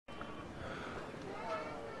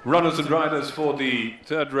Runners and riders for the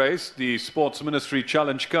third race, the Sports Ministry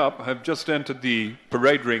Challenge Cup, have just entered the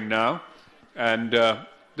parade ring now. And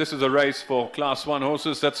this is a race for Class 1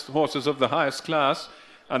 horses. That's horses of the highest class.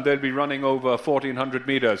 And they'll be running over 1,400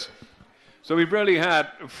 meters. So we've really had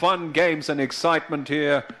fun games and excitement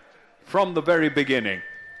here from the very beginning.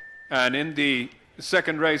 And in the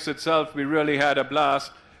second race itself, we really had a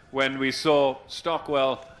blast when we saw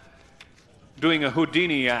Stockwell doing a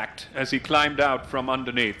Houdini act as he climbed out from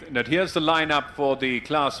underneath. And here's the lineup for the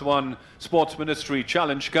Class 1 Sports Ministry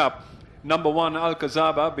Challenge Cup. Number 1,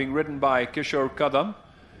 Al-Kazaba, being ridden by Kishore Kadam.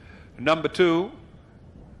 Number 2,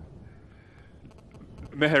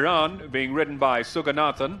 Meheran, being ridden by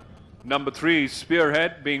Suganathan. Number 3,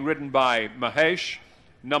 Spearhead, being ridden by Mahesh.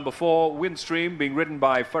 Number 4, Windstream, being ridden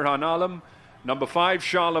by Farhan Alam. Number 5,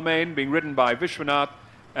 Charlemagne, being ridden by Vishwanath.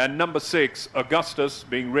 And number 6, Augustus,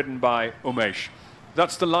 being ridden by Umesh.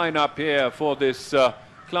 That's the lineup here for this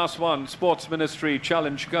Class 1 Sports Ministry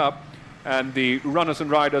Challenge Cup. And the runners and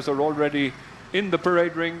riders are already in the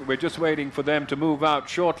parade ring. We're just waiting for them to move out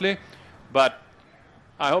shortly. But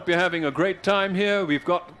I hope you're having a great time here. We've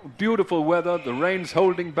got beautiful weather. The rain's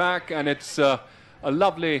holding back, and it's a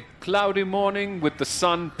lovely cloudy morning with the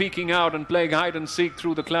sun peeking out and playing hide and seek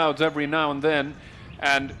through the clouds every now and then.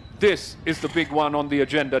 And this is the big one on the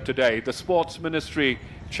agenda today, the Sports Ministry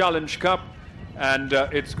Challenge Cup. And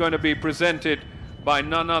it's going to be presented by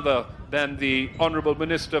none other than the Honourable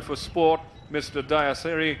Minister for Sport, Mr.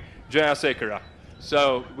 Dayasiri Jayasekara.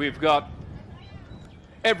 So we've got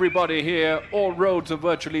everybody here. All roads are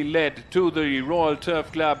virtually led to the Royal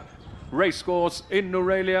Turf Club racecourse in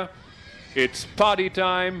nuwaraeliya. It's party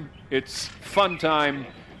time, it's fun time,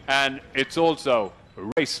 and it's also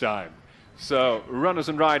race time. So runners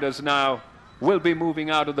and riders now will be moving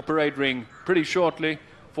out of the parade ring pretty shortly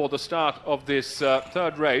for the start of this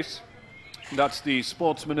third race. That's the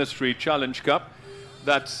Sports Ministry Challenge Cup.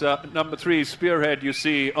 That's number 3, Spearhead, you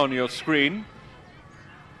see on your screen.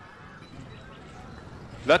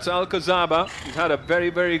 That's Al-Kazaba. He's had a very,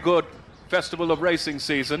 very good Festival of Racing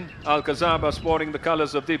season. Al-Kazaba sporting the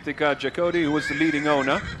colours of Deepthika Jakodi, who was the leading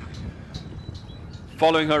owner.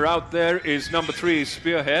 Following her out there is number 3,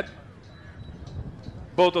 Spearhead.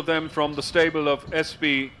 Both of them from the stable of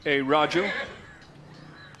S.P.A. Raju.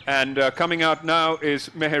 And coming out now is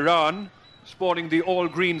Meheran, sporting the all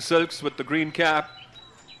green silks with the green cap.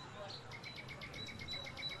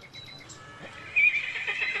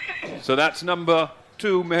 So that's number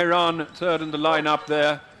 2, Meheran, third in the lineup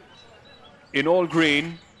there, in all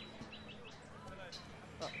green.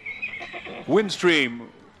 Windstream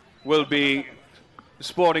will be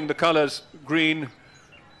sporting the colours green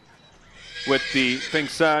with the pink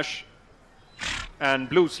sash and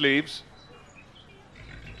blue sleeves.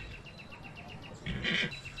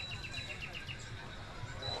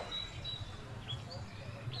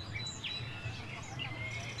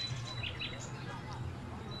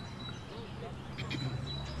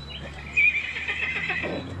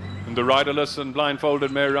 And the riderless and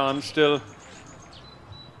blindfolded Meheran still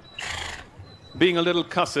being a little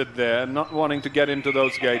cussed there, not wanting to get into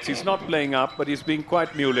those gates. He's not playing up, but he's being quite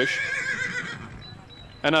mulish.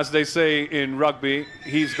 And as they say in rugby,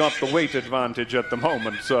 he's got the weight advantage at the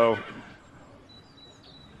moment. So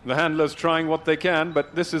the handler's trying what they can,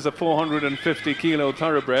 but this is a 450-kilo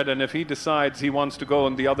thoroughbred, and if he decides he wants to go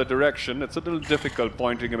in the other direction, it's a little difficult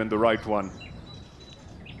pointing him in the right one.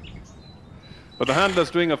 But the handler's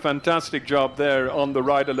doing a fantastic job there on the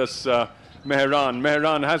riderless Meheran.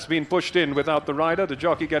 Meheran has been pushed in without the rider, the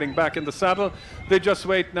jockey getting back in the saddle. They just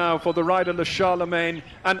wait now for the riderless Charlemagne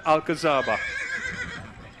and Al-Kazaba.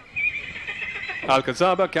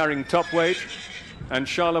 Al-Kazaba carrying top weight, and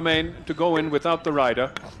Charlemagne to go in without the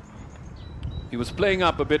rider. He was playing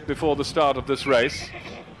up a bit before the start of this race.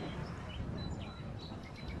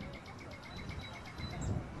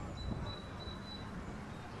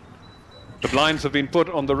 The blinds have been put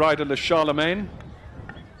on the riderless Charlemagne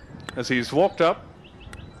as he's walked up.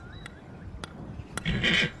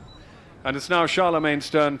 And it's now Charlemagne's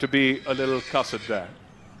turn to be a little cussed there,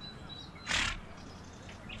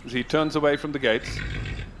 as he turns away from the gates.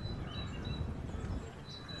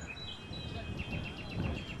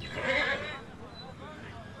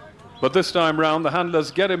 But this time round, the handlers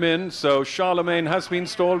get him in, so Charlemagne has been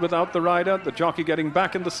stalled without the rider, the jockey getting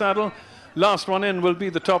back in the saddle. Last one in will be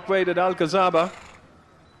the top-weighted Al-Kazaba.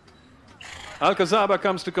 Al-Kazaba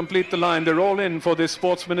comes to complete the line. They're all in for this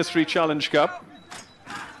Sports Ministry Challenge Cup.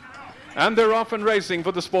 And they're off and racing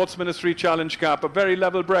for the Sports Ministry Challenge Cup. A very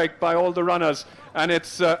level break by all the runners. And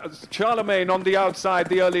it's Charlemagne on the outside,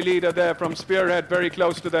 the early leader there from Spearhead, very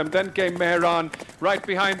close to them. Then came Mehran. Right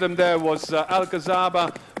behind them there was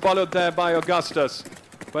Alcazaba, followed there by Augustus.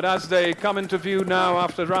 But as they come into view now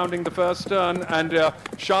after rounding the first turn, and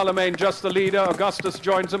Charlemagne just the leader, Augustus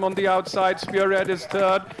joins him on the outside, Spearhead is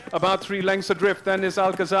third, about 3 lengths adrift, then is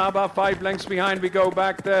Alcazaba, 5 lengths behind. We go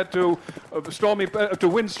back there to to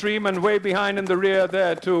Windstream, and way behind in the rear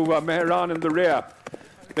there to Mehran in the rear.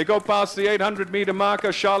 They go past the 800-meter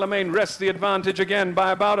marker. Charlemagne rests the advantage again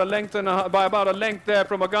by about a length there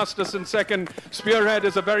from Augustus in second. Spearhead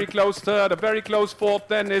is a very close third, a very close fourth.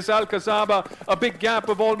 Then is Alcazaba, a big gap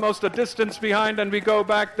of almost a distance behind, and we go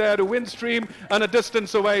back there to Windstream, and a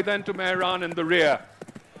distance away then to Mehran in the rear.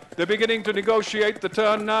 They're beginning to negotiate the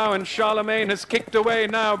turn now, and Charlemagne has kicked away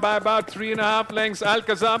now by about 3.5 lengths.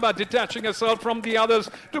 Alcazaba detaching herself from the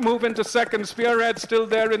others to move into second. Spearhead still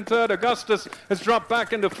there in third. Augustus has dropped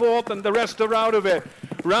back into fourth, and the rest are out of it.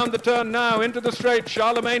 Round the turn now, into the straight.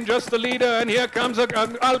 Charlemagne just the leader, and here comes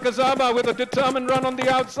Alcazaba with a determined run on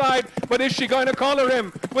the outside. But is she going to collar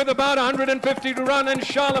him? With about 150 to run, and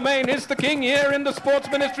Charlemagne is the king here in the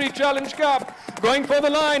Sports Ministry Challenge Cup. Going for the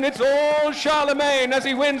line, it's all Charlemagne as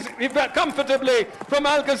he wins comfortably from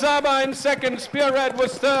Alcazaba in second. Spearhead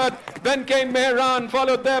was third. Then came Mehran,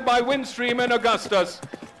 followed there by Windstream and Augustus.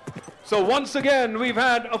 So once again, we've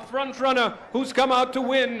had a front runner who's come out to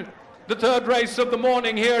win the third race of the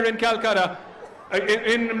morning here in Calcutta,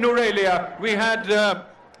 in nuwaraeliya. We had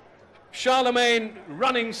Charlemagne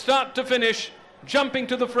running start to finish, jumping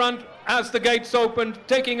to the front as the gates opened,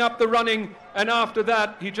 taking up the running, and after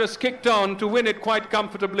that he just kicked on to win it quite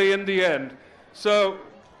comfortably in the end. So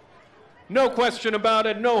no question about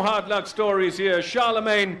it, no hard luck stories here.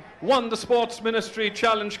 Charlemagne won the Sports Ministry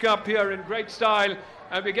Challenge Cup here in great style,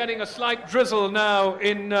 and we're getting a slight drizzle now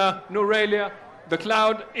in nuwaraeliya. The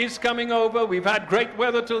cloud is coming over. We've had great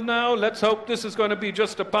weather till now. Let's hope this is going to be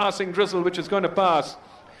just a passing drizzle which is going to pass.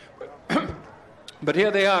 But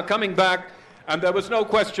here they are coming back, and there was no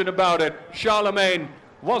question about it. Charlemagne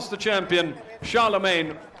was the champion.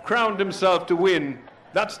 Charlemagne crowned himself to win.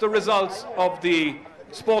 That's the results of the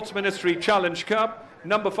Sports Ministry Challenge Cup.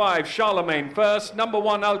 Number 5, Charlemagne first. Number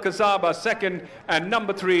 1, Alcazaba second. And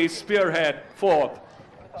number 3, Spearhead fourth.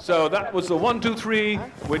 So that was the 1, 2, 3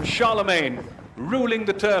 with Charlemagne ruling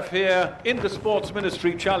the turf here in the Sports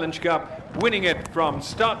Ministry Challenge Cup, winning it from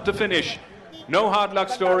start to finish. No hard luck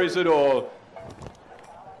stories at all.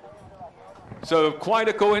 So quite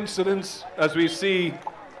a coincidence as we see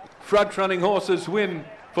front-running horses win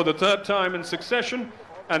for the third time in succession.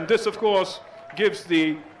 And this, of course, gives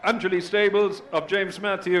the Anjali stables of James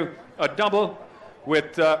Matthew a double,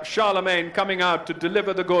 with Charlemagne coming out to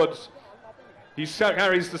deliver the goods. He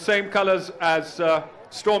carries the same colours as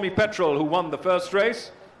Stormy Petrel, who won the first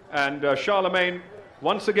race, and Charlemagne,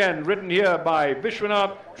 once again, ridden here by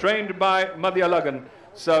Vishwanath, trained by Madhya Lagan.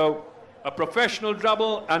 So a professional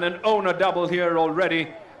double and an owner double here already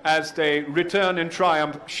as they return in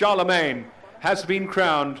triumph. Charlemagne has been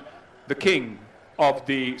crowned the king of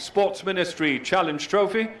the Sports Ministry Challenge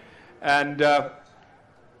Trophy, and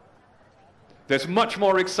there's much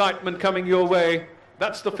more excitement coming your way.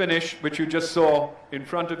 That's the finish, which you just saw in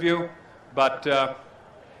front of you, but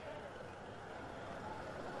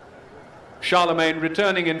Charlemagne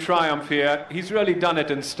returning in triumph here. He's really done it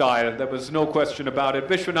in style. There was no question about it.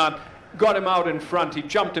 Vishwanath got him out in front. He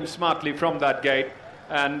jumped him smartly from that gate,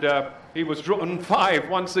 and he was drawn 5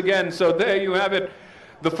 once again. So there you have it.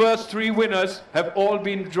 The first 3 winners have all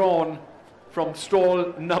been drawn from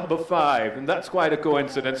stall number 5, and that's quite a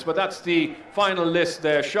coincidence, but that's the final list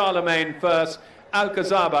there. Charlemagne first,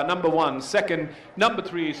 Alcazaba number 1, second, number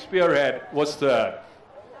 3, Spearhead was third.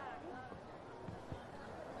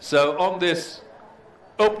 So on this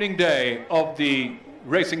opening day of the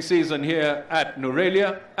racing season here at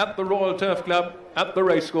nuwaraeliya, at the Royal Turf Club, at the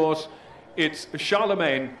racecourse, it's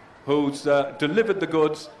Charlemagne who's delivered the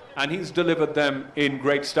goods, and he's delivered them in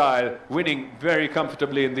great style, winning very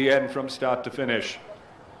comfortably in the end from start to finish.